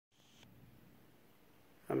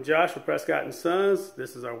I'm Josh with Prescott Sons.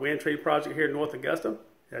 This is our Windtree project here in North Augusta.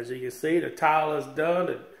 As you can see, the tile is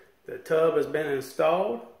done. The tub has been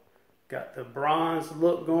installed. Got the bronze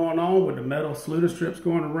look going on with the metal sluter strips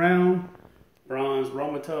going around. Bronze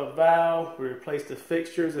Roman tub valve. We replaced the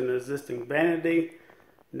fixtures and the existing vanity.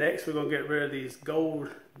 Next, we're going to get rid of these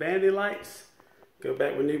gold vanity lights. Go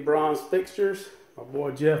back with new bronze fixtures. My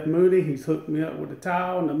boy Jeff Moody, he's hooked me up with the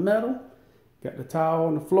tile and the metal. Got the tile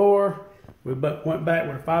on the floor. We went back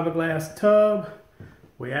with a fiberglass tub.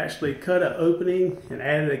 We actually cut an opening and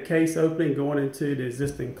added a case opening going into the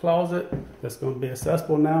existing closet. That's going to be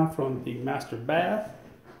accessible now from the master bath.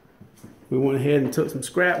 We went ahead and took some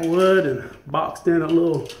scrap wood and boxed in a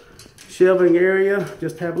little shelving area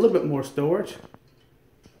just to have a little bit more storage.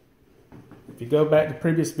 If you go back to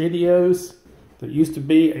previous videos, there used to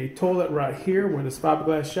be a toilet right here where this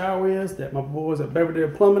fiberglass shower is that my boys at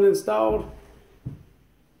Beaverdale Plumbing installed.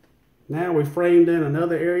 Now we framed in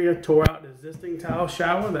another area, tore out the existing tile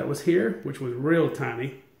shower that was here, which was real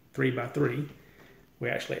tiny, 3 by 3. We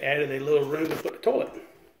actually added a little room to put the toilet.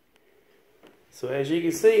 So as you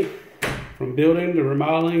can see, from building to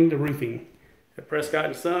remodeling to roofing, at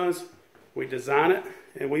Prescott Sons, we design it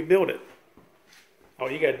and we build it.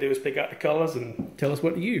 All you got to do is pick out the colors and tell us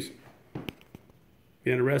what to use. If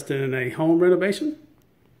you're interested in a home renovation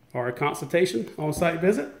or a consultation on-site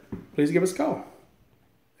visit, please give us a call.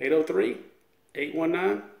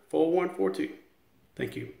 803-819-4142.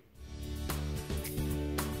 Thank you.